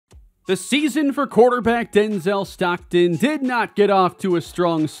The season for quarterback Denzel Stockton did not get off to a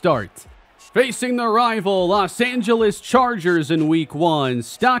strong start. Facing the rival Los Angeles Chargers in Week 1,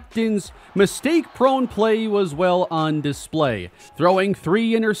 Stockton's mistake-prone play was well on display, throwing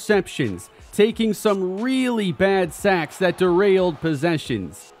 3 interceptions, taking some really bad sacks that derailed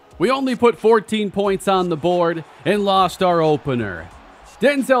possessions. We only put 14 points on the board and lost our opener.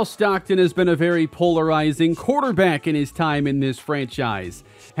 Denzel Stockton has been a very polarizing quarterback in his time in this franchise,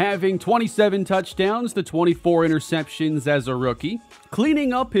 having 27 touchdowns to 24 interceptions as a rookie,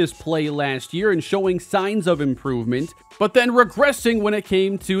 cleaning up his play last year and showing signs of improvement, but then regressing when it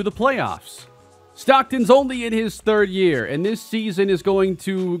came to the playoffs. Stockton's only in his 3rd year, and this season is going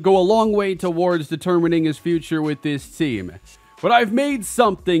to go a long way towards determining his future with this team. But I've made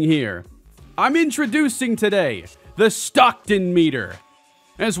something here. I'm introducing today the Stockton meter.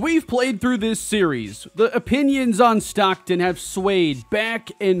 As we've played through this series, the opinions on Stockton have swayed back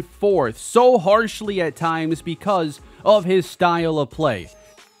and forth so harshly at times because of his style of play.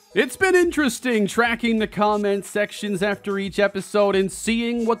 It's been interesting tracking the comment sections after each episode and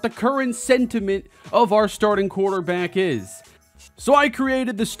seeing what the current sentiment of our starting quarterback is. So I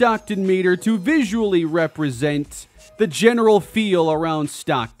created the Stockton meter to visually represent the general feel around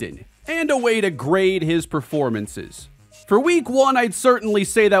Stockton and a way to grade his performances. For Week 1, I'd certainly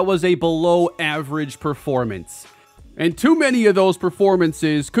say that was a below-average performance, and too many of those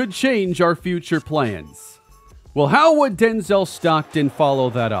performances could change our future plans. Well, how would Denzel Stockton follow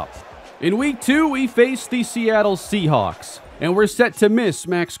that up? In Week 2, we faced the Seattle Seahawks, and we're set to miss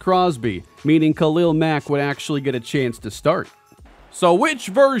Max Crosby, meaning Khalil Mack would actually get a chance to start. So which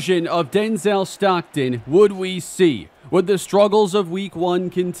version of Denzel Stockton would we see? Would the struggles of Week 1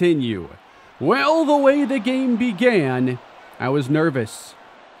 continue? Well, the way the game began, I was nervous.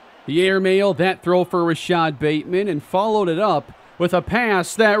 He airmailed that throw for Rashad Bateman and followed it up with a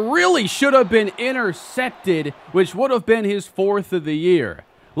pass that really should have been intercepted, which would have been his 4th of the year.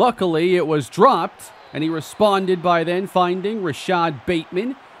 Luckily, it was dropped, and he responded by then finding Rashad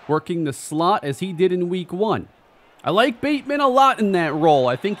Bateman working the slot as he did in Week 1. I like Bateman a lot in that role.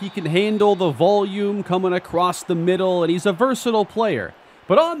 I think he can handle the volume coming across the middle, and he's a versatile player.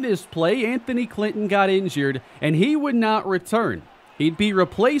 But on this play, Anthony Clinton got injured, and he would not return. He'd be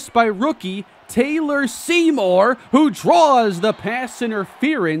replaced by rookie Taylor Seymour, who draws the pass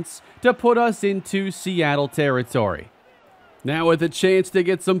interference to put us into Seattle territory. Now with a chance to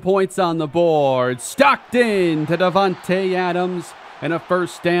get some points on the board, Stockton to Davante Adams, and a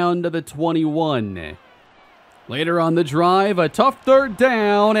first down to the 21. Later on the drive, a tough 3rd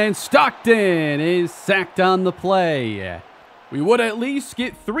down, and Stockton is sacked on the play. We would at least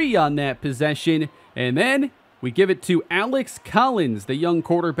get 3 on that possession, and then we give it to Alex Collins, the young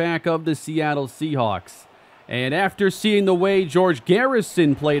quarterback of the Seattle Seahawks. And after seeing the way George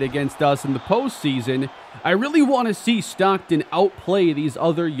Garrison played against us in the postseason, I really want to see Stockton outplay these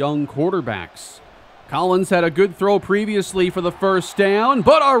other young quarterbacks. Collins had a good throw previously for the first down,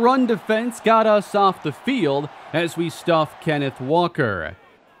 but our run defense got us off the field as we stuffed Kenneth Walker.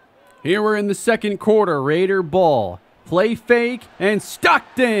 Here we're in the 2nd quarter, Raider ball. Play fake, and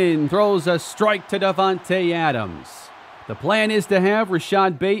Stockton throws a strike to Davante Adams. The plan is to have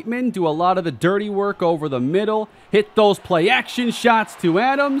Rashad Bateman do a lot of the dirty work over the middle, hit those play-action shots to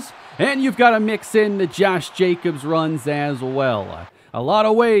Adams, and you've got to mix in the Josh Jacobs runs as well. A lot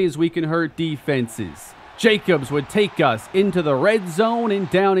of ways we can hurt defenses. Jacobs would take us into the red zone and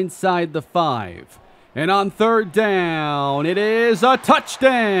down inside the 5. And on 3rd down, it is a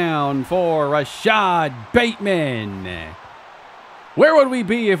touchdown for Rashad Bateman. Where would we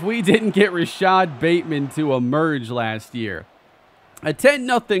be if we didn't get Rashad Bateman to emerge last year? A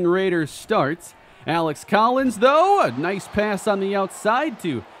 10-0 Raiders start. Alex Collins, though, a nice pass on the outside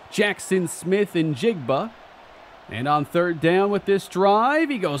to Jackson Smith and Jigba. And on 3rd down with this drive,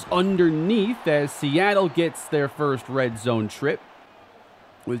 he goes underneath as Seattle gets their first red zone trip.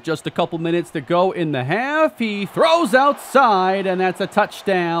 With just a couple minutes to go in the half, he throws outside, and that's a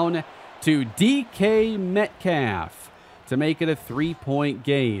touchdown to DK Metcalf to make it a 3-point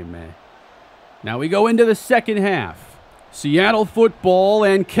game. Now we go into the 2nd half. Seattle football,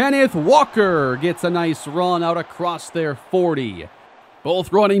 and Kenneth Walker gets a nice run out across their 40.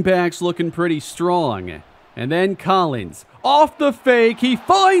 Both running backs looking pretty strong. And then Collins, off the fake, he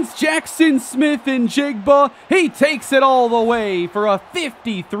finds Jackson Smith and Jigba. He takes it all the way for a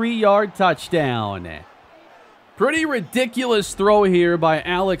 53-yard touchdown. Pretty ridiculous throw here by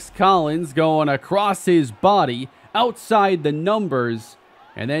Alex Collins going across his body, outside the numbers,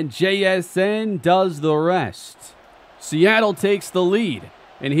 and then JSN does the rest. Seattle takes the lead.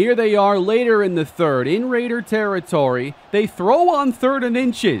 And here they are later in the third, in Raider territory. They throw on 3rd and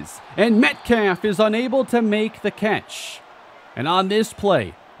inches, and Metcalf is unable to make the catch. And on this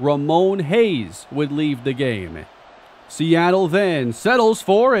play, Ramon Hayes would leave the game. Seattle then settles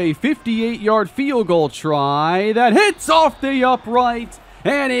for a 58-yard field goal try that hits off the upright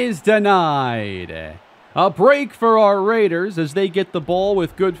and is denied. A break for our Raiders as they get the ball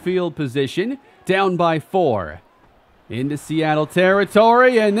with good field position, down by 4. Into Seattle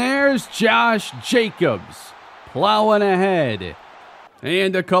territory, and there's Josh Jacobs plowing ahead.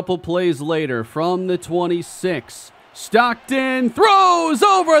 And a couple plays later from the 26, Stockton throws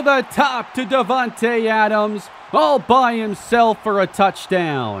over the top to Davante Adams, all by himself for a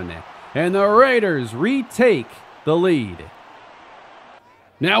touchdown. And the Raiders retake the lead.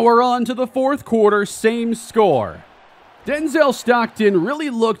 Now we're on to the fourth quarter, same score. Denzel Stockton really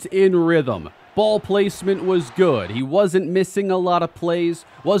looked in rhythm. Ball placement was good. He wasn't missing a lot of plays,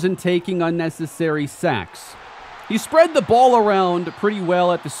 wasn't taking unnecessary sacks. He spread the ball around pretty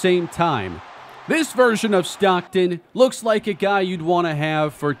well at the same time. This version of Stockton looks like a guy you'd want to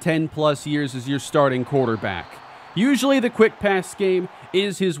have for 10 plus years as your starting quarterback. Usually the quick pass game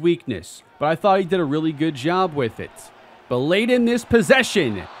is his weakness, but I thought he did a really good job with it. But late in this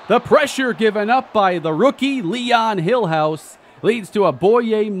possession, the pressure given up by the rookie Leon Hillhouse leads to a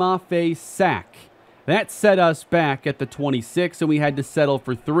Boye Mafe sack. That set us back at the 26, and we had to settle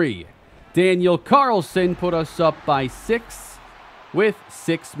for 3. Daniel Carlson put us up by 6 with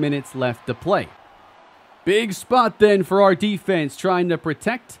 6 minutes left to play. Big spot then for our defense trying to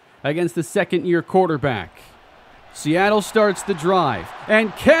protect against the second-year quarterback. Seattle starts the drive,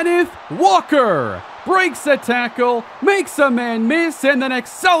 and Kenneth Walker breaks a tackle, makes a man miss, and then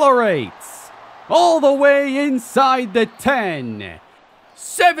accelerates all the way inside the 10.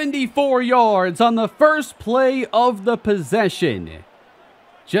 74 yards on the first play of the possession.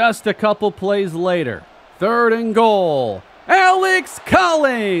 Just a couple plays later, 3rd and goal. Alex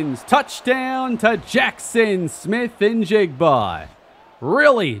Collins, touchdown to Jackson Smith-Njigba.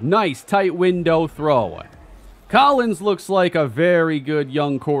 Really nice tight window throw. Collins looks like a very good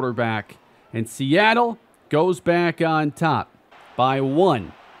young quarterback, and Seattle goes back on top by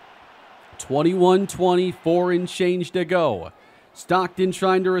 1. 21-20, 4 and change to go. Stockton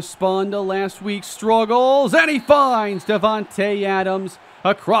trying to respond to last week's struggles, and he finds Davante Adams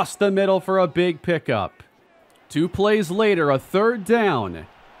across the middle for a big pickup. 2 plays later, a 3rd down.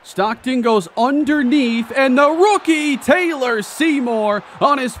 Stockton goes underneath, and the rookie Taylor Seymour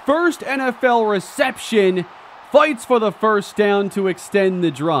on his first NFL reception fights for the first down to extend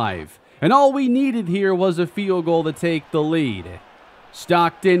the drive. And all we needed here was a field goal to take the lead.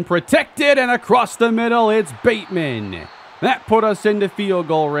 Stockton protected, and across the middle, it's Bateman. That put us into field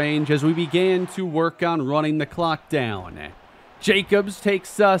goal range as we began to work on running the clock down. Jacobs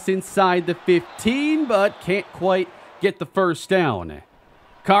takes us inside the 15, but can't quite get the first down.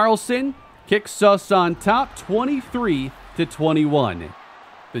 Carlson kicks us on top, 23-21.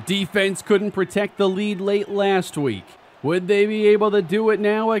 The defense couldn't protect the lead late last week. Would they be able to do it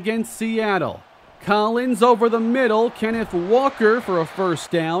now against Seattle? Collins over the middle, Kenneth Walker for a first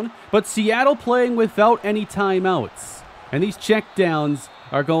down, but Seattle playing without any timeouts. And these checkdowns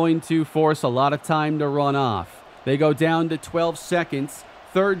are going to force a lot of time to run off. They go down to 12 seconds.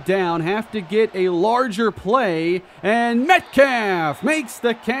 3rd down, have to get a larger play, and Metcalf makes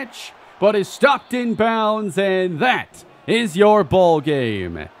the catch, but is stopped in bounds, and that is your ball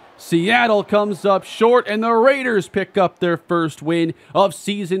game. Seattle comes up short, and the Raiders pick up their first win of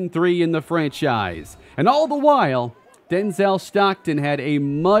Season 3 in the franchise. And all the while, Denzel Stockton had a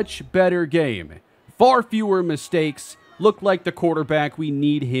much better game. Far fewer mistakes, looked like the quarterback we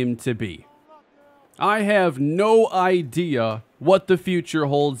need him to be. I have no idea what the future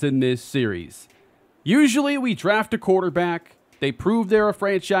holds in this series. Usually we draft a quarterback, they prove they're a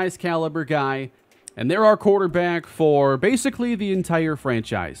franchise caliber guy, and they're our quarterback for basically the entire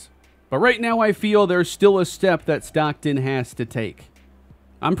franchise. But right now I feel there's still a step that Stockton has to take.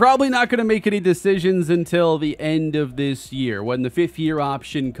 I'm probably not going to make any decisions until the end of this year when the 5th-year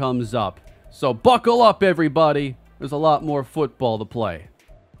option comes up. So buckle up, everybody. There's a lot more football to play.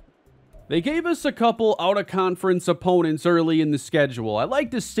 They gave us a couple out-of-conference opponents early in the schedule. I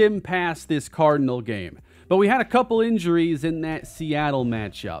like to sim past this Cardinal game, but we had a couple injuries in that Seattle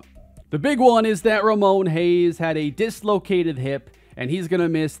matchup. The big one is that Ramon Hayes had a dislocated hip, and he's going to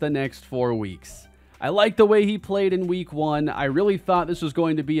miss the next 4 weeks. I like the way he played in Week 1. I really thought this was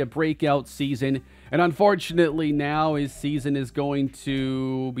going to be a breakout season, and unfortunately now his season is going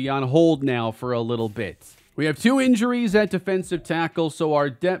to be on hold now for a little bit. We have 2 injuries at defensive tackle, so our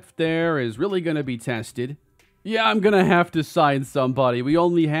depth there is really going to be tested. Yeah, I'm going to have to sign somebody. We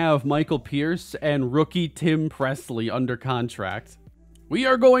only have Michael Pierce and rookie Tim Presley under contract. We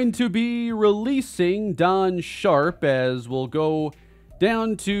are going to be releasing Don Sharp as we'll go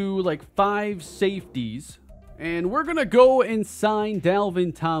down to like 5 safeties. And we're going to go and sign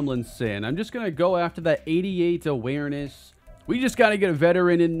Dalvin Tomlinson. I'm just going to go after that 88 awareness. We just got to get a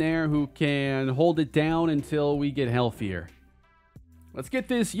veteran in there who can hold it down until we get healthier. Let's get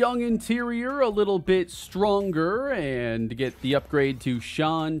this young interior a little bit stronger and get the upgrade to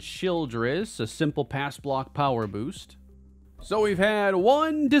Sean Childress, a simple pass block power boost. So we've had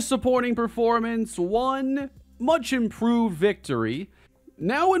one disappointing performance, one much improved victory.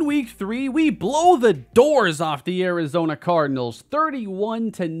 Now in week 3, we blow the doors off the Arizona Cardinals,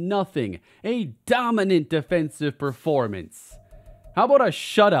 31-0, a dominant defensive performance. How about a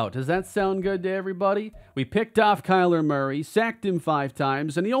shutout? Does that sound good to everybody? We picked off Kyler Murray, sacked him 5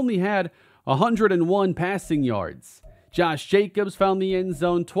 times, and he only had 101 passing yards. Josh Jacobs found the end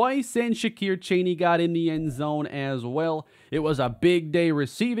zone twice, and Shakir Chaney got in the end zone as well. It was a big day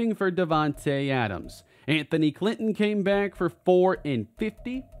receiving for Davante Adams. Anthony Clinton came back for 4 and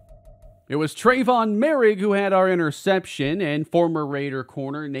 50. It was Trayvon Merrick who had our interception, and former Raider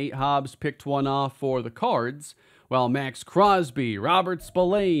corner Nate Hobbs picked one off for the Cards, while Max Crosby, Robert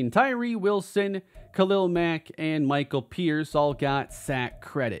Spillane, Tyree Wilson, Khalil Mack, and Michael Pierce all got sack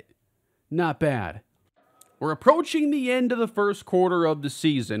credit. Not bad. We're approaching the end of the first quarter of the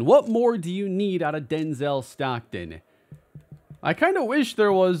season. What more do you need out of Denzel Stockton? I kind of wish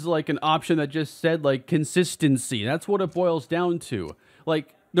there was like an option that just said like consistency. That's what it boils down to.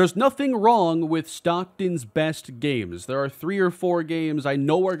 Like, there's nothing wrong with Stockton's best games. There are 3 or 4 games I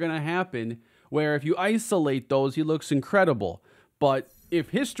know are going to happen where if you isolate those, he looks incredible. But if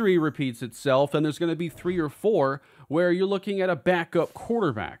history repeats itself, then there's going to be 3 or 4 where you're looking at a backup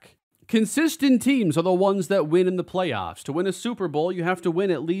quarterback. Consistent teams are the ones that win in the playoffs. To win a Super Bowl, you have to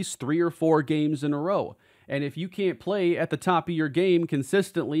win at least 3 or 4 games in a row. And if you can't play at the top of your game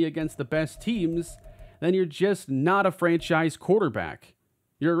consistently against the best teams, then you're just not a franchise quarterback.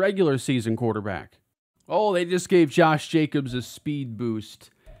 You're a regular season quarterback. Oh, they just gave Josh Jacobs a speed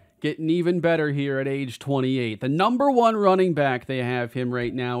boost. Getting even better here at age 28. The number 1 running back, they have him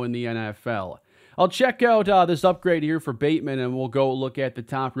right now in the NFL. I'll check out this upgrade here for Bateman, and we'll go look at the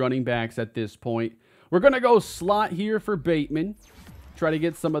top running backs at this point. We're going to go slot here for Bateman. Try to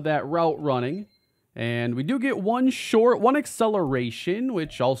get some of that route running. And we do get 1 short, 1 acceleration,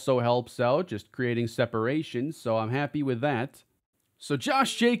 which also helps out, just creating separation. So I'm happy with that. So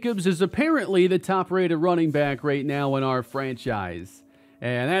Josh Jacobs is apparently the top-rated running back right now in our franchise.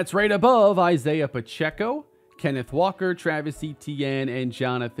 And that's right above Isaiah Pacheco, Kenneth Walker, Travis Etienne, and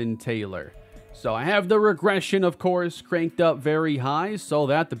Jonathan Taylor. So I have the regression, of course, cranked up very high so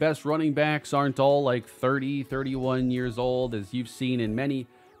that the best running backs aren't all like 30, 31 years old, as you've seen in many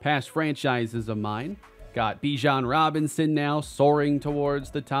past franchises of mine. Got Bijan Robinson now soaring towards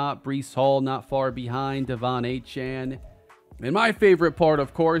the top. Breece Hall not far behind. Devon Achane. And my favorite part,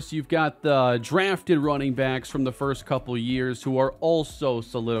 of course, you've got the drafted running backs from the first couple years who are also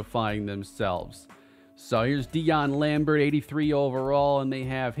solidifying themselves. So here's Deion Lambert, 83 overall, and they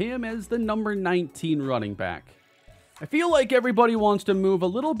have him as the number 19 running back. I feel like everybody wants to move a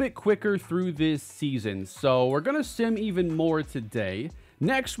little bit quicker through this season, so we're going to sim even more today.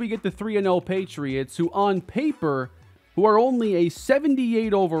 Next, we get the 3-0 Patriots, who on paper, who are only a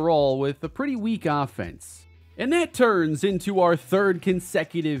 78 overall with a pretty weak offense. And that turns into our 3rd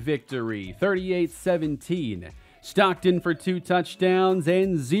consecutive victory, 38-17. Stockton for 2 touchdowns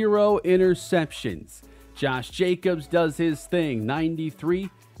and 0 interceptions. Josh Jacobs does his thing,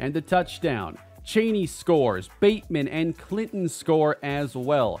 93 and a touchdown. Chaney scores, Bateman and Clinton score as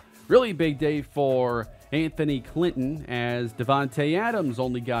well. Really big day for Anthony Clinton as Davante Adams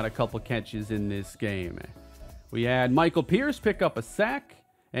only got a couple catches in this game. We had Michael Pierce pick up a sack.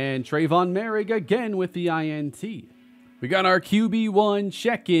 And Trayvon Merrick again with the INT. We got our QB1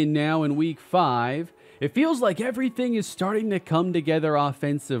 check-in now in week 5. It feels like everything is starting to come together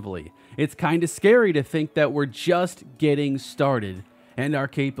offensively. It's kind of scary to think that we're just getting started and are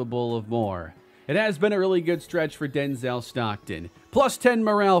capable of more. It has been a really good stretch for Denzel Stockton. Plus 10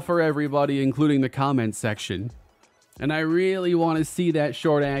 morale for everybody, including the comment section. And I really want to see that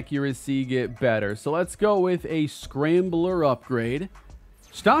short accuracy get better. So let's go with a scrambler upgrade.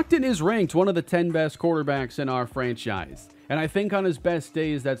 Stockton is ranked one of the 10 best quarterbacks in our franchise, and I think on his best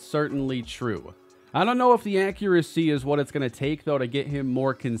days that's certainly true. I don't know if the accuracy is what it's going to take, though, to get him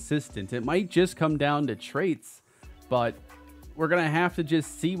more consistent. It might just come down to traits, but we're going to have to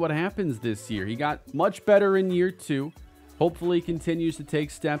just see what happens this year. He got much better in year 2. Hopefully continues to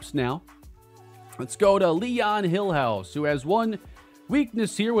take steps now. Let's go to Leon Hillhouse, who has one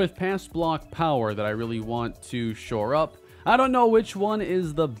weakness here with pass block power that I really want to shore up. I don't know which one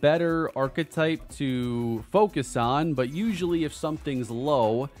is the better archetype to focus on, but usually if something's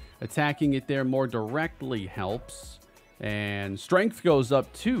low, attacking it there more directly helps. And strength goes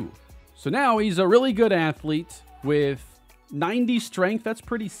up too. So now he's a really good athlete with 90 strength. That's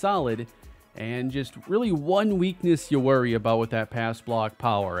pretty solid. And just really one weakness you worry about with that pass block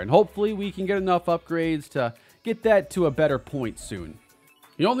power. And hopefully we can get enough upgrades to get that to a better point soon.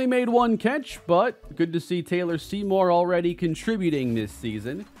 He only made one catch, but good to see Taylor Seymour already contributing this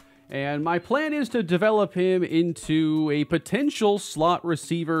season. And my plan is to develop him into a potential slot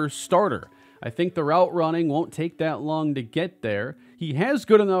receiver starter. I think the route running won't take that long to get there. He has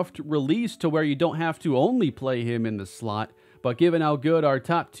good enough to release to where you don't have to only play him in the slot. But given how good our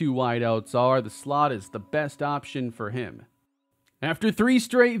top two wideouts are, the slot is the best option for him. After 3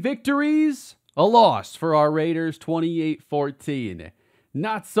 straight victories, a loss for our Raiders, 28-14.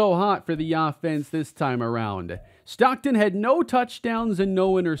 Not so hot for the offense this time around. Stockton had no touchdowns and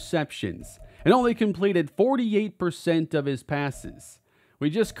no interceptions, and only completed 48% of his passes.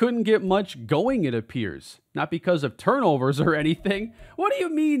 We just couldn't get much going, it appears. Not because of turnovers or anything. What do you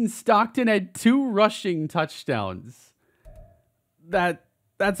mean Stockton had 2 rushing touchdowns?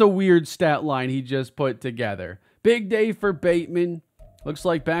 That's a weird stat line he just put together. Big day for Bateman. Looks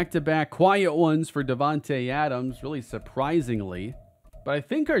like back-to-back quiet ones for Davante Adams, really surprisingly. But I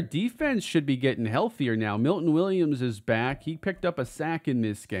think our defense should be getting healthier now. Milton Williams is back. He picked up a sack in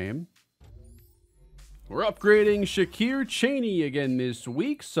this game. We're upgrading Shakir Chaney again this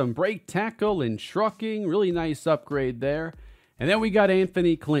week. Some break tackle and trucking. Really nice upgrade there. And then we got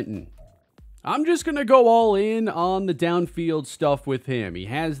Anthony Clinton. I'm just going to go all in on the downfield stuff with him. He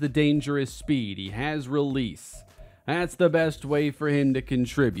has the dangerous speed. He has release. That's the best way for him to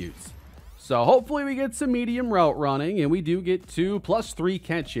contribute. So hopefully we get some medium route running, and we do get 2 plus 3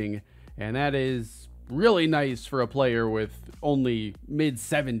 catching. And that is really nice for a player with only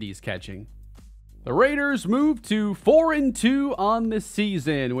mid-70s catching. The Raiders move to 4-2 on the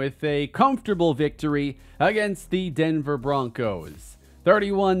season with a comfortable victory against the Denver Broncos.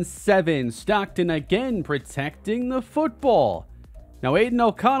 31-7, Stockton again protecting the football. Now, Aiden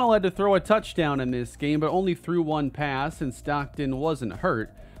O'Connell had to throw a touchdown in this game, but only threw 1 pass, and Stockton wasn't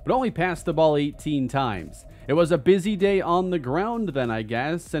hurt, but only passed the ball 18 times. It was a busy day on the ground then, I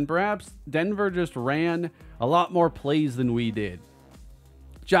guess, and perhaps Denver just ran a lot more plays than we did.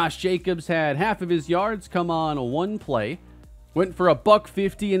 Josh Jacobs had half of his yards come on 1 play, went for a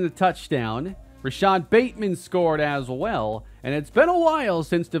 $150 and a touchdown. Rashad Bateman scored as well, and it's been a while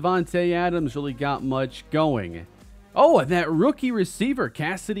since Davante Adams really got much going. Oh, and that rookie receiver,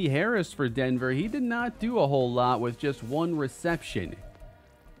 Cassidy Harris for Denver, he did not do a whole lot with just 1 reception.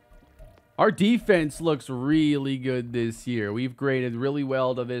 Our defense looks really good this year. We've graded really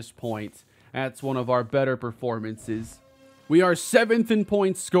well to this point. That's one of our better performances. We are 7th in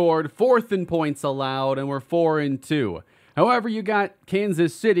points scored, 4th in points allowed, and we're 4-2. However, you got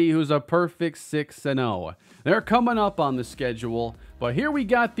Kansas City, who's a perfect 6-0. They're coming up on the schedule, but here we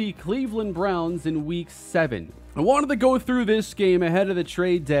got the Cleveland Browns in Week 7. I wanted to go through this game ahead of the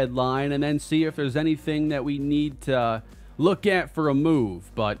trade deadline and then see if there's anything that we need to look at for a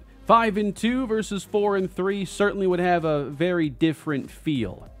move, but 5-2 versus 4-3 certainly would have a very different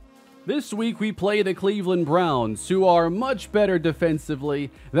feel. This week we play the Cleveland Browns, who are much better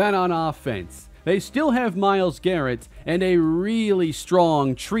defensively than on offense. They still have Myles Garrett and a really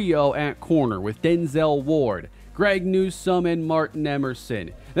strong trio at corner with Denzel Ward, Greg Newsome, and Martin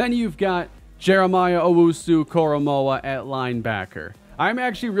Emerson. Then you've got Jeremiah Owusu-Koramoah at linebacker. I'm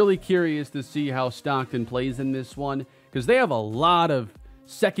actually really curious to see how Stockton plays in this one, because they have a lot of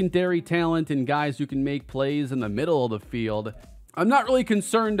secondary talent and guys who can make plays in the middle of the field. I'm not really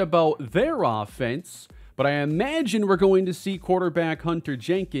concerned about their offense, but I imagine we're going to see quarterback Hunter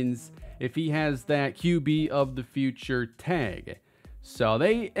Jenkins if he has that QB of the future tag. So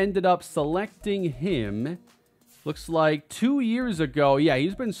they ended up selecting him, looks like 2 years ago. Yeah,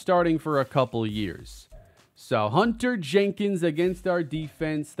 he's been starting for a couple years. So Hunter Jenkins against our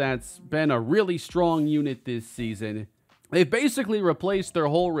defense, that's been a really strong unit this season. They've basically replaced their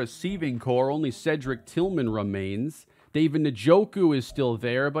whole receiving core. Only Cedric Tillman remains. David Njoku is still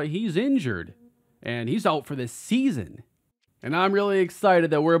there, but he's injured, and he's out for the season. And I'm really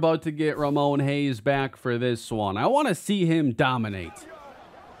excited that we're about to get Ramon Hayes back for this one. I want to see him dominate.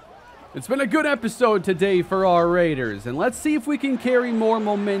 It's been a good episode today for our Raiders, and let's see if we can carry more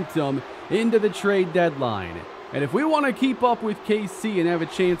momentum into the trade deadline. And if we want to keep up with KC and have a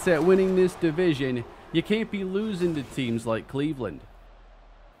chance at winning this division, you can't be losing to teams like Cleveland.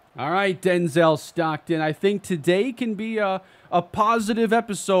 All right, Denzel Stockton. I think today can be a positive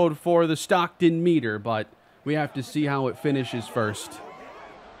episode for the Stockton meter, but we have to see how it finishes first.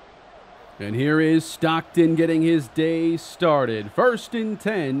 And here is Stockton getting his day started. 1st and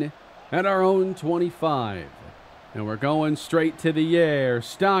 10 at our own 25. And we're going straight to the air.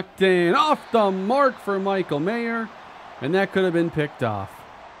 Stockton off the mark for Michael Mayer. And that could have been picked off.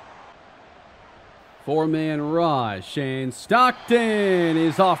 4-man rush. And Stockton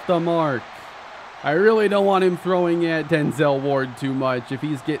is off the mark. I really don't want him throwing at Denzel Ward too much if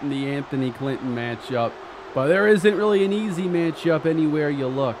he's getting the Anthony Clinton matchup. But there isn't really an easy matchup anywhere you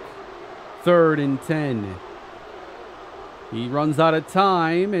look. 3rd and 10. He runs out of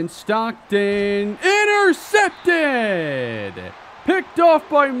time, and Stockton intercepted! Picked off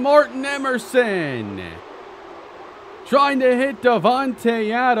by Martin Emerson. Trying to hit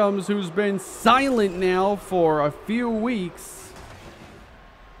Davante Adams, who's been silent now for a few weeks.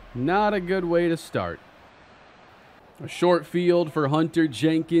 Not a good way to start. A short field for Hunter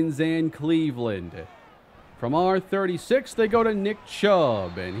Jenkins and Cleveland. From our 36, they go to Nick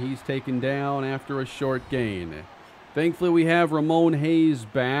Chubb, and he's taken down after a short gain. Thankfully, we have Ramon Hayes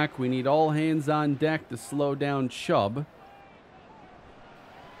back. We need all hands on deck to slow down Chubb.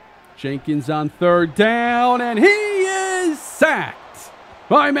 Jenkins on 3rd down, and he is sacked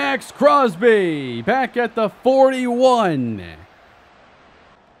by Max Crosby back at the 41.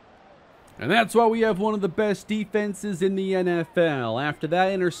 And that's why we have one of the best defenses in the NFL. After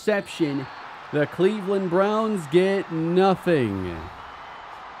that interception, the Cleveland Browns get nothing.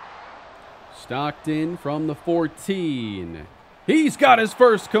 Stockton from the 14. He's got his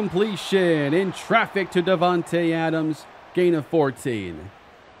first completion in traffic to Davante Adams. Gain of 14.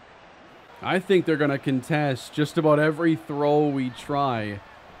 I think they're going to contest just about every throw we try.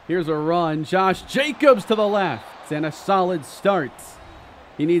 Here's a run. Josh Jacobs to the left. And a solid start.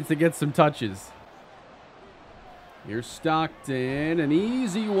 He needs to get some touches. Here's Stockton. An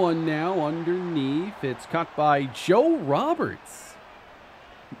easy one now underneath. It's caught by Joe Roberts.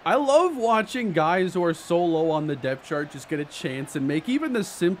 I love watching guys who are so low on the depth chart just get a chance and make even the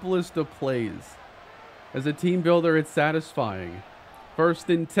simplest of plays. As a team builder, it's satisfying.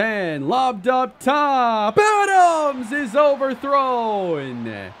 1st and 10, lobbed up top. Adams is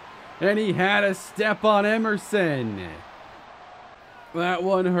overthrown. And he had a step on Emerson. That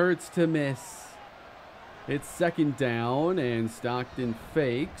one hurts to miss. It's 2nd down, and Stockton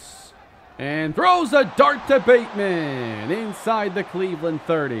fakes. And throws a dart to Bateman inside the Cleveland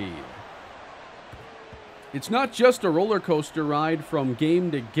 30. It's not just a roller coaster ride from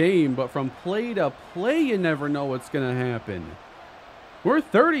game to game, but from play to play, you never know what's going to happen. We're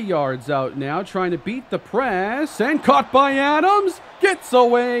 30 yards out now, trying to beat the press, and caught by Adams. Gets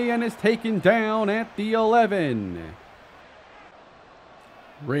away and is taken down at the 11.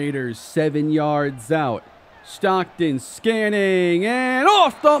 Raiders 7 yards out. Stockton scanning, and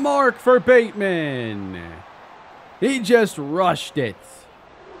off the mark for Bateman. He just rushed it.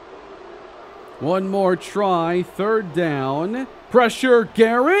 One more try, 3rd down. Pressure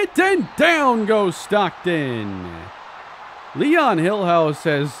Garrett, and down goes Stockton. Leon Hillhouse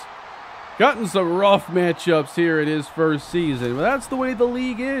has gotten some rough matchups here in his first season, but that's the way the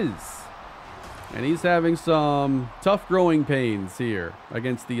league is. And he's having some tough growing pains here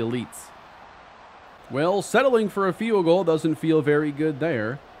against the elites. Well, settling for a field goal doesn't feel very good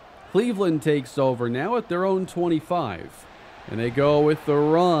there. Cleveland takes over now at their own 25. And they go with the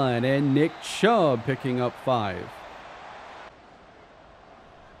run, and Nick Chubb picking up 5.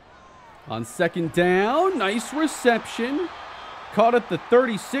 On 2nd down, nice reception. Caught at the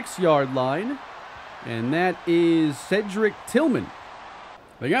 36-yard line. And that is Cedric Tillman.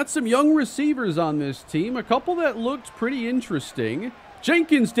 They got some young receivers on this team, a couple that looked pretty interesting.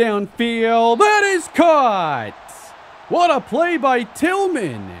 Jenkins downfield, that is caught! What a play by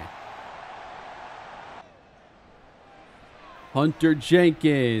Tillman! Hunter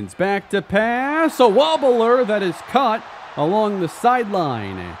Jenkins, back to pass, a wobbler that is caught along the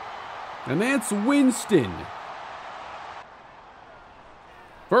sideline. And that's Winston.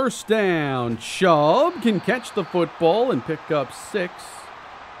 1st down, Chubb can catch the football and pick up 6.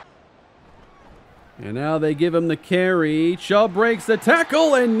 And now they give him the carry. Chubb breaks the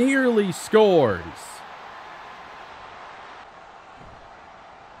tackle and nearly scores.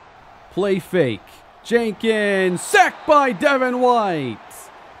 Play fake. Jenkins sacked by Devin White.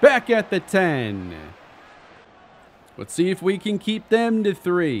 Back at the 10. Let's see if we can keep them to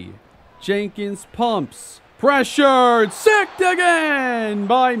 3. Jenkins pumps. Pressured. Sacked again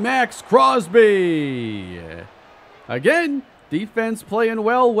by Max Crosby. Again. Defense playing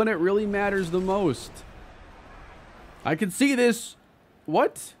well when it really matters the most. I can see this.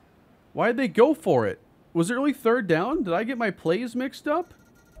 What? Why'd they go for it? Was it really third down? Did I get my plays mixed up?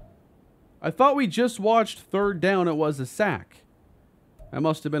 I thought we just watched third down. It was a sack. That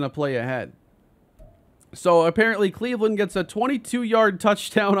must have been a play ahead. So apparently Cleveland gets a 22-yard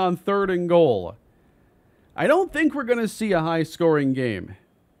touchdown on 3rd and goal. I don't think we're going to see a high-scoring game.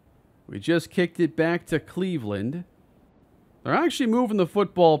 We just kicked it back to Cleveland. They're actually moving the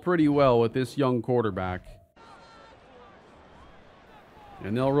football pretty well with this young quarterback.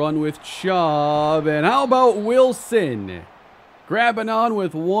 And they'll run with Chubb. And how about Wilson? Grabbing on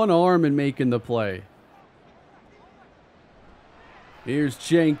with one arm and making the play. Here's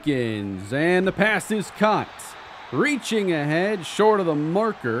Jenkins. And the pass is caught. Reaching ahead, short of the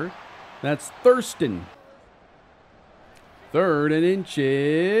marker. That's Thurston. 3rd and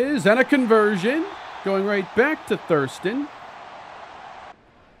inches. And a conversion. Going right back to Thurston.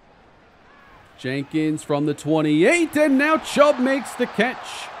 Jenkins from the 28, and now Chubb makes the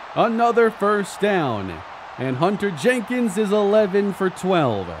catch. Another first down. And Hunter Jenkins is 11 for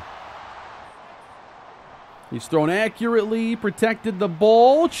 12. He's thrown accurately, protected the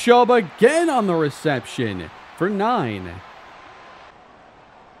ball. Chubb again on the reception for 9.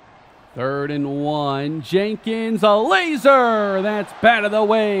 3rd and 1. Jenkins, a laser. That's batted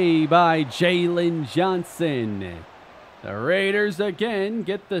away by Jalen Johnson. The Raiders again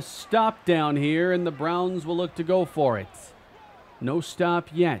get the stop down here, and the Browns will look to go for it. No stop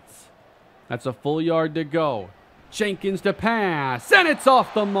yet. That's a full yard to go. Jenkins to pass, and it's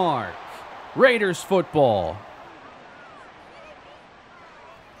off the mark. Raiders football.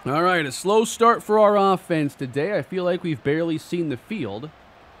 All right, a slow start for our offense today. I feel like we've barely seen the field.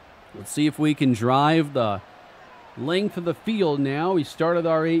 Let's see if we can drive the length of the field now. We started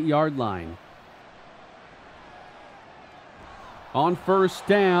our 8-yard line. On first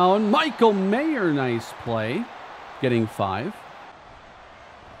down, Michael Mayer, nice play, getting 5.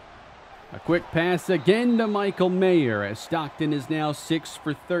 A quick pass again to Michael Mayer as Stockton is now 6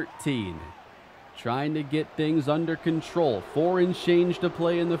 for 13. Trying to get things under control. 4 and change to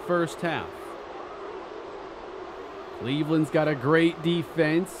play in the first half. Cleveland's got a great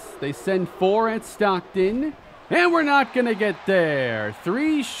defense. They send 4 at Stockton, and we're not going to get there.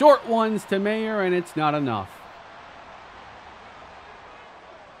 3 short ones to Mayer, and it's not enough.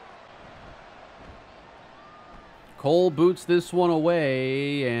 Cole boots this one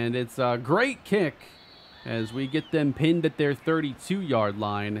away, and it's a great kick as we get them pinned at their 32-yard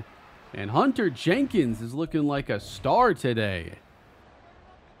line. And Hunter Jenkins is looking like a star today.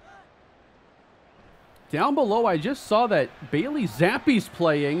 Down below, I just saw that Bailey Zappi's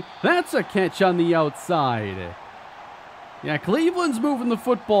playing. That's a catch on the outside. Yeah, Cleveland's moving the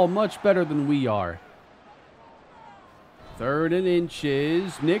football much better than we are. 3rd and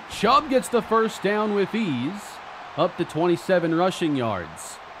inches. Nick Chubb gets the first down with ease. Up to 27 rushing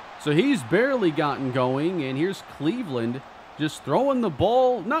yards. So he's barely gotten going, and here's Cleveland just throwing the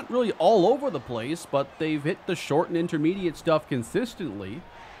ball, not really all over the place, but they've hit the short and intermediate stuff consistently.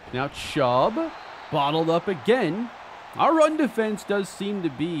 Now Chubb, bottled up again. Our run defense does seem to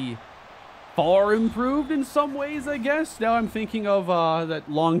be far improved in some ways, I guess. Now I'm thinking of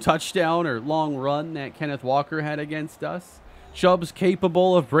that long touchdown or long run that Kenneth Walker had against us. Chubb's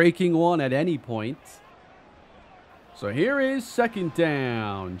capable of breaking one at any point. So here is 2nd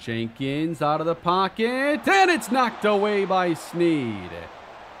down. Jenkins out of the pocket, and it's knocked away by Snead.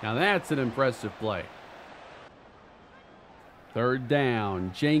 Now that's an impressive play. 3rd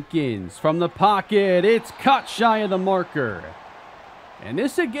down. Jenkins from the pocket. It's cut shy of the marker. And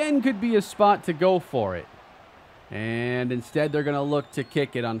this again could be a spot to go for it. And instead they're going to look to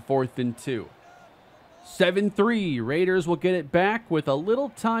kick it on 4th and 2. 7-3. Raiders will get it back with a little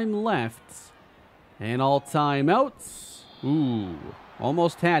time left. And all timeouts. Ooh,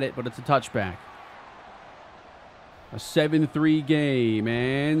 almost had it, but it's a touchback. A 7-3 game,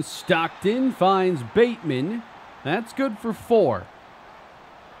 and Stockton finds Bateman. That's good for 4.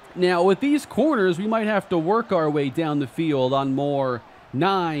 Now, with these corners, we might have to work our way down the field on more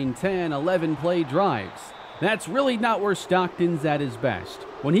 9, 10, 11 play drives. That's really not where Stockton's at his best.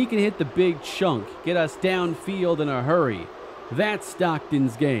 When he can hit the big chunk, get us downfield in a hurry, that's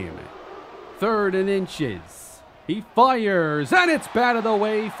Stockton's game. 3rd and inches. He fires, and it's batted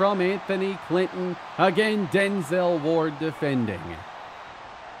away from Anthony Clinton. Again, Denzel Ward defending.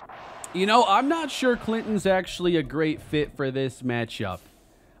 You know, I'm not sure Clinton's actually a great fit for this matchup.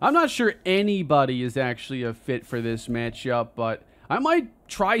 I'm not sure anybody is actually a fit for this matchup, but I might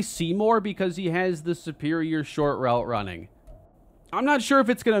try Seymour because he has the superior short route running. I'm not sure if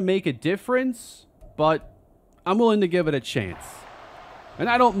it's going to make a difference, but I'm willing to give it a chance. And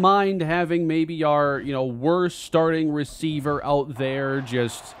I don't mind having maybe our, worst starting receiver out there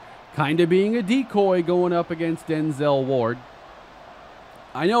just kind of being a decoy going up against Denzel Ward.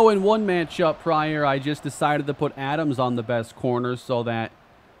 I know in one matchup prior, I just decided to put Adams on the best corner so that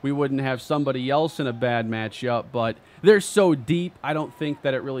we wouldn't have somebody else in a bad matchup, but they're so deep, I don't think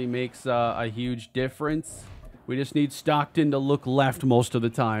that it really makes a huge difference. We just need Stockton to look left most of the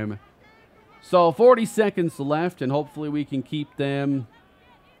time. So 40 seconds left, and hopefully we can keep them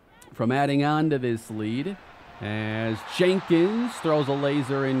from adding on to this lead, as Jenkins throws a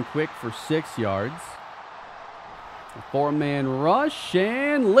laser in quick for 6 yards. A 4-man rush,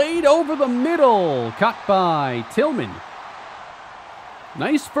 and laid over the middle. Caught by Tillman.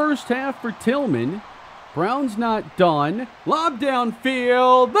 Nice first half for Tillman. Brown's not done. Lob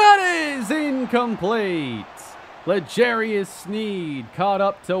downfield. That is incomplete. L'Jarius Sneed caught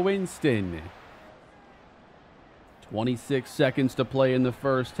up to Winston. 26 seconds to play in the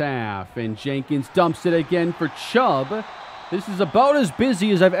first half, and Jenkins dumps it again for Chubb. This is about as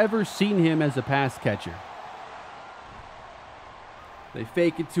busy as I've ever seen him as a pass catcher. They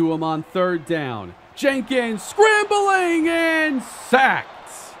fake it to him on 3rd down. Jenkins scrambling and sacked.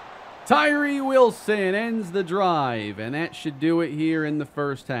 Tyree Wilson ends the drive, and that should do it here in the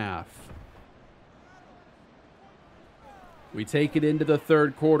first half. We take it into the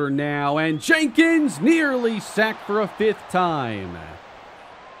 3rd quarter now, and Jenkins nearly sacked for a 5th time.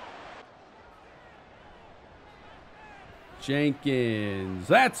 Jenkins,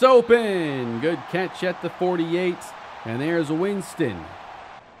 that's open. Good catch at the 48, and there's Winston.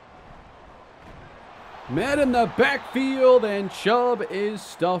 Met in the backfield, and Chubb is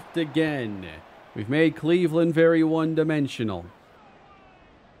stuffed again. We've made Cleveland very one-dimensional.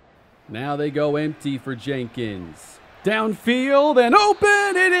 Now they go empty for Jenkins. Downfield and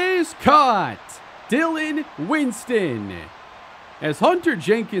open, it is caught. Dylan Winston. As Hunter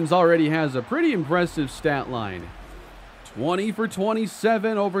Jenkins already has a pretty impressive stat line. 20 for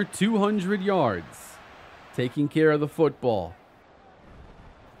 27, over 200 yards. Taking care of the football.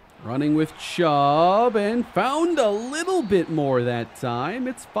 Running with Chubb, and found a little bit more that time.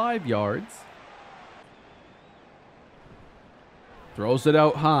 It's 5 yards. Throws it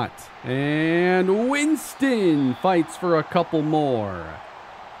out hot. And Winston fights for a couple more.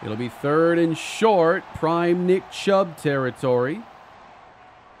 It'll be 3rd and short. Prime Nick Chubb territory.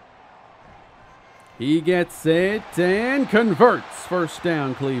 He gets it and converts. 1st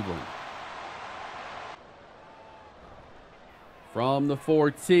down, Cleveland. From the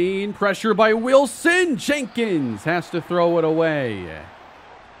 14, pressure by Wilson. Jenkins has to throw it away.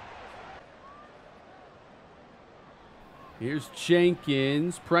 Here's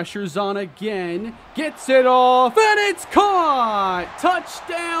Jenkins. Pressure's on again. Gets it off, and it's caught.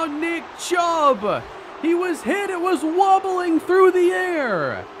 Touchdown, Nick Chubb. He was hit. It was wobbling through the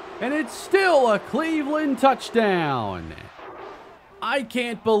air. And it's still a Cleveland touchdown. I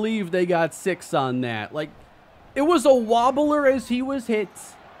can't believe they got 6 on that. Like, it was a wobbler as he was hit,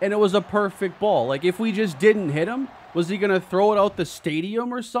 and it was a perfect ball. Like, if we just didn't hit him, was he going to throw it out the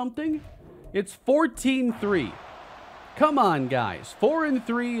stadium or something? It's 14-3. Come on, guys.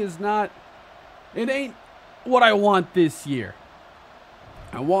 4-3 is not... It ain't what I want this year.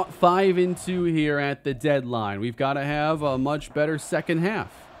 I want 5-2 here at the deadline. We've got to have a much better second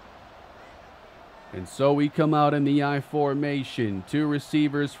half. And so we come out in the I formation. 2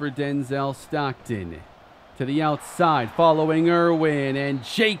 receivers for Denzel Stockton. To the outside, following Irwin, and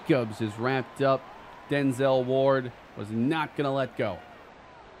Jacobs is wrapped up. Denzel Ward was not going to let go.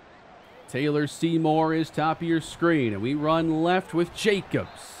 Taylor Seymour is top of your screen, and we run left with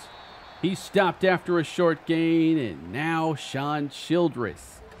Jacobs. He stopped after a short gain, and now Sean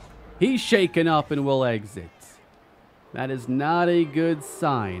Childress. He's shaken up and will exit. That is not a good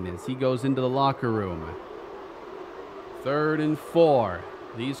sign as he goes into the locker room. 3rd and 4.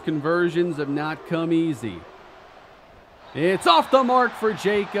 These conversions have not come easy. It's off the mark for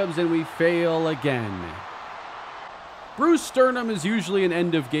Jacobs, and we fail again. Bruce Sternum is usually an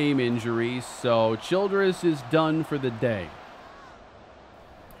end-of-game injury, so Childress is done for the day.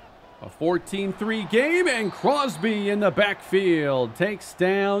 A 14-3 game, and Crosby in the backfield takes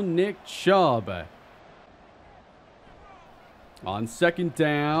down Nick Chubb. On 2nd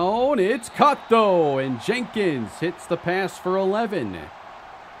down, it's caught though, and Jenkins hits the pass for 11.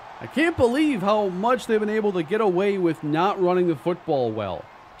 I can't believe how much they've been able to get away with not running the football well.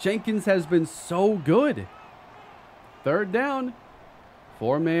 Jenkins has been so good. 3rd down,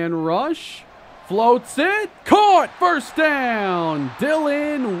 4-man rush, floats it, caught, 1st down,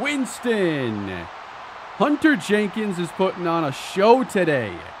 Dylan Winston. Hunter Jenkins is putting on a show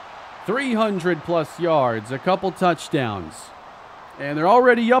today. 300+ yards, a couple touchdowns. And they're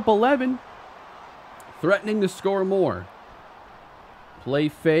already up 11, threatening to score more. Play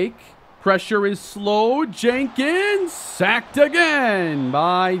fake. Pressure is slow. Jenkins sacked again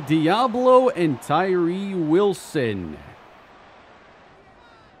by Diablo and Tyree Wilson.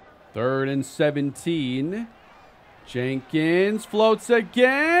 3rd and 17. Jenkins floats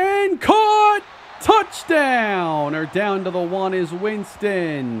again. Caught! Touchdown! Or down to the 1 is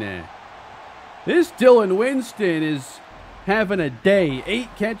Winston. This Dylan Winston is having a day.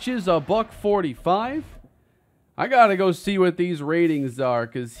 8 catches, $145. I gotta go see what these ratings are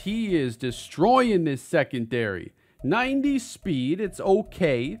because he is destroying this secondary. 90 speed, it's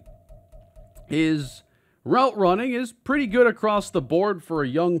okay. His route running is pretty good across the board for a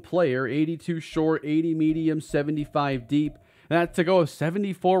young player. 82 short, 80 medium, 75 deep. That to go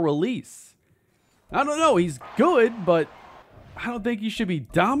 74 release. I don't know, he's good, but I don't think he should be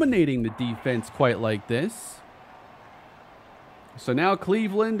dominating the defense quite like this. So now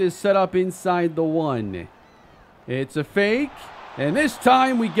Cleveland is set up inside the 1. It's a fake, and this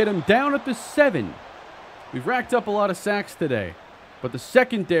time we get him down at the 7. We've racked up a lot of sacks today, but the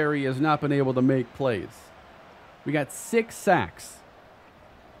secondary has not been able to make plays. We got 6 sacks.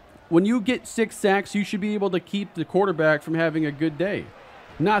 When you get 6 sacks, you should be able to keep the quarterback from having a good day.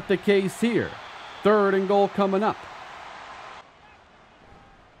 Not the case here. 3rd and goal coming up.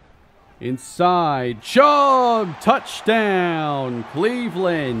 Inside, Chubb, touchdown,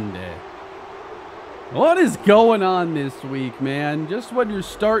 Cleveland. What is going on this week, man? Just when you're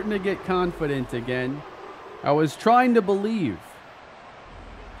starting to get confident again, I was trying to believe.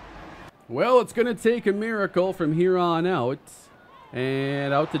 Well, it's going to take a miracle from here on out.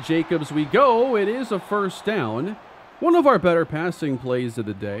 And out to Jacobs we go. It is a 1st down. One of our better passing plays of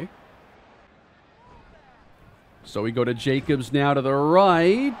the day. So we go to Jacobs now to the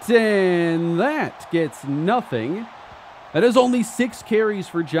right, and that gets nothing. That is only 6 carries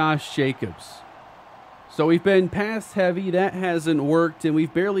for Josh Jacobs. So we've been pass heavy. That hasn't worked, and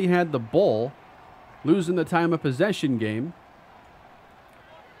we've barely had the ball, losing the time of possession game.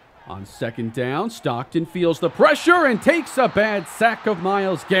 On 2nd down, Stockton feels the pressure and takes a bad sack of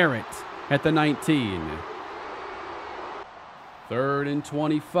Myles Garrett at the 19. 3rd and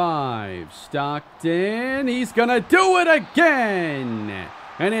 25. Stockton, he's going to do it again.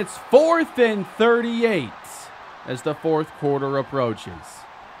 And it's 4th and 38 as the 4th quarter approaches.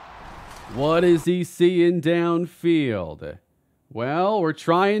 What is he seeing downfield? Well, we're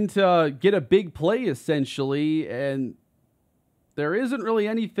trying to get a big play, essentially, and there isn't really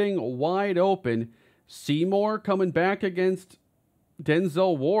anything wide open. Seymour coming back against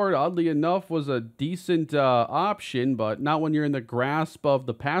Denzel Ward, oddly enough, was a decent option, but not when you're in the grasp of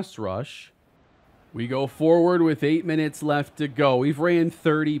the pass rush. We go forward with 8 minutes left to go. We've ran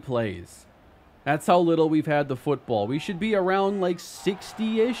 30 plays. That's how little we've had the football. We should be around like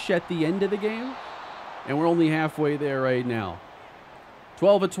 60-ish at the end of the game, and we're only halfway there right now.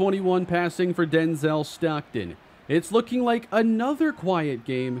 12 of 21 passing for Denzel Stockton. It's looking like another quiet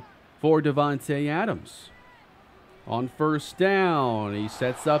game for Davante Adams. On 1st down, he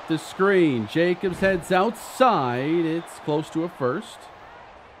sets up the screen. Jacobs heads outside. It's close to a 1st.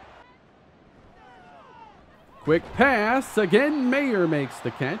 Quick pass. Again, Mayer makes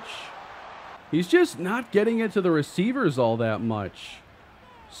the catch. He's just not getting it to the receivers all that much.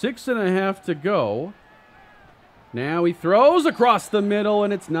 6.5 to go. Now he throws across the middle,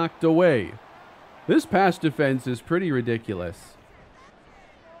 and it's knocked away. This pass defense is pretty ridiculous.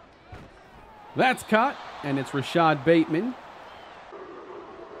 That's caught, and it's Rashad Bateman.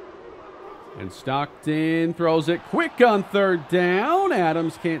 And Stockton throws it quick on 3rd down.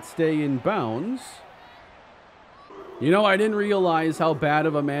 Adams can't stay in bounds. You know, I didn't realize how bad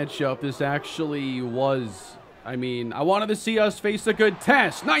of a matchup this actually was. I mean, I wanted to see us face a good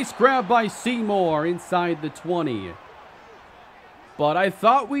test. Nice grab by Seymour inside the 20. But I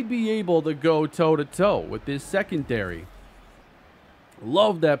thought we'd be able to go toe-to-toe with this secondary.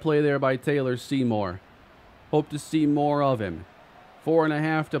 Love that play there by Taylor Seymour. Hope to see more of him.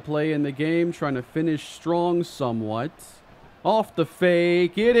 4.5 to play in the game. Trying to finish strong somewhat. Off the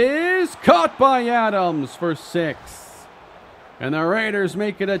fake. It is caught by Adams for 6. And the Raiders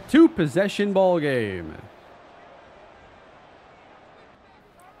make it a 2-possession ball game.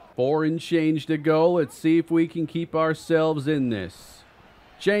 4 and change to go. Let's see if we can keep ourselves in this.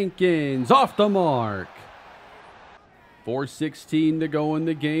 Jenkins off the mark. 4:16 to go in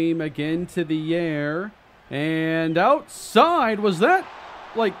the game. Again to the air. And outside. Was that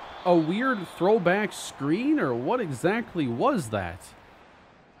like a weird throwback screen, or what exactly was that?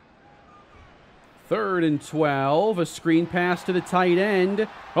 3rd and 12. A screen pass to the tight end.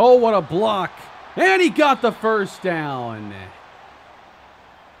 Oh, what a block. And he got the 1st down.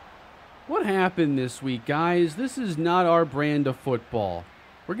 What happened this week, guys? This is not our brand of football.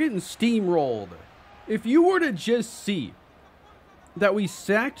 We're getting steamrolled. If you were to just see that we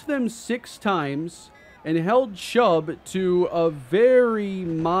sacked them 6 times and held Chubb to a very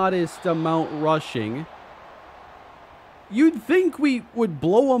modest amount rushing, you'd think we would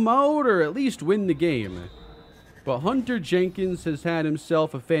blow them out or at least win the game. But Hunter Jenkins has had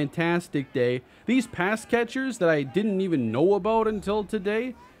himself a fantastic day. These pass catchers that I didn't even know about until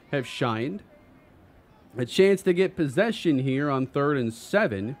today have shined. A chance to get possession here on 3rd and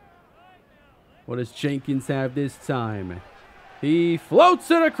 7. What does Jenkins have this time? He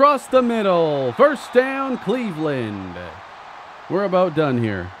floats it across the middle. First down, Cleveland. We're about done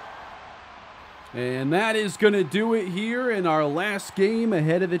here. And that is going to do it here in our last game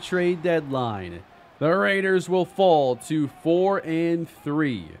ahead of the trade deadline. The Raiders will fall to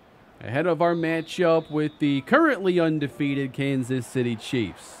 4-3, ahead of our matchup with the currently undefeated Kansas City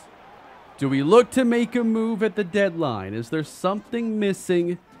Chiefs. Do we look to make a move at the deadline? Is there something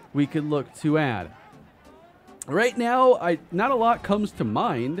missing we could look to add? Right now, not a lot comes to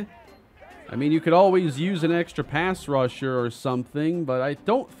mind. I mean, you could always use an extra pass rusher or something, but I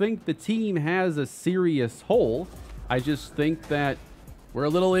don't think the team has a serious hole. I just think that we're a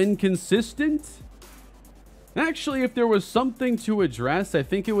little inconsistent. Actually, if there was something to address, I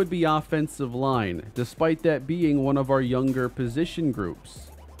think it would be offensive line, despite that being one of our younger position groups.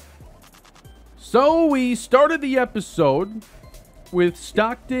 So we started the episode with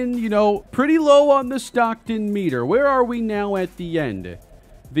Stockton, pretty low on the Stockton meter. Where are we now at the end?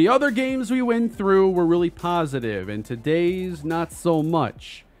 The other games we went through were really positive, and today's not so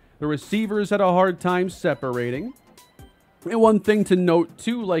much. The receivers had a hard time separating. And one thing to note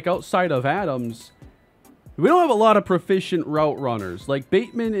too, like outside of Adams, we don't have a lot of proficient route runners. Like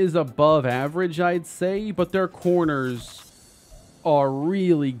Bateman is above average, I'd say, but their corners are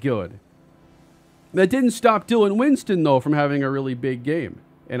really good. That didn't stop Dylan Winston, though, from having a really big game.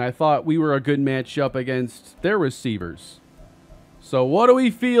 And I thought we were a good matchup against their receivers. So what do we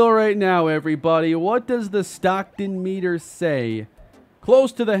feel right now, everybody? What does the Stockton meter say?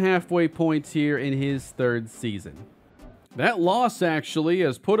 Close to the halfway point here in his 3rd season. That loss, actually,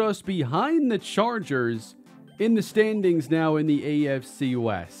 has put us behind the Chargers in the standings now in the AFC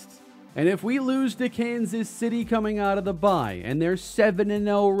West. And if we lose to Kansas City coming out of the bye, and they're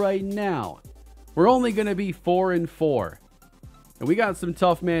 7-0 right now, we're only going to be 4-4. And we got some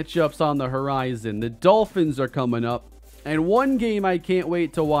tough matchups on the horizon. The Dolphins are coming up. And one game I can't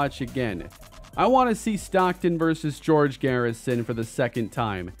wait to watch again. I want to see Stockton versus George Garrison for the 2nd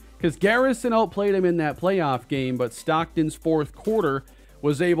time. Because Garrison outplayed him in that playoff game, but Stockton's 4th quarter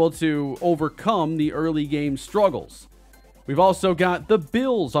was able to overcome the early game struggles. We've also got the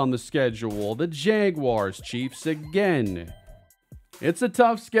Bills on the schedule. The Jaguars, Chiefs again. It's a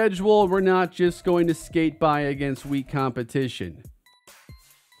tough schedule. We're not just going to skate by against weak competition.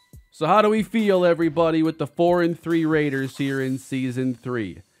 So how do we feel, everybody, with the 4-3 Raiders here in Season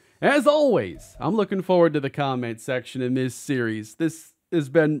 3? As always, I'm looking forward to the comment section in this series. This has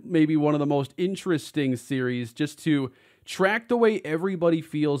been maybe one of the most interesting series just to track the way everybody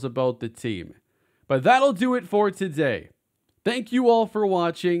feels about the team. But that'll do it for today. Thank you all for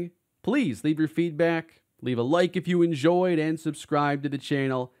watching. Please leave your feedback. Leave a like if you enjoyed and subscribe to the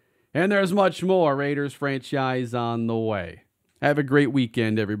channel. And there's much more Raiders franchise on the way. Have a great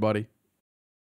weekend, everybody.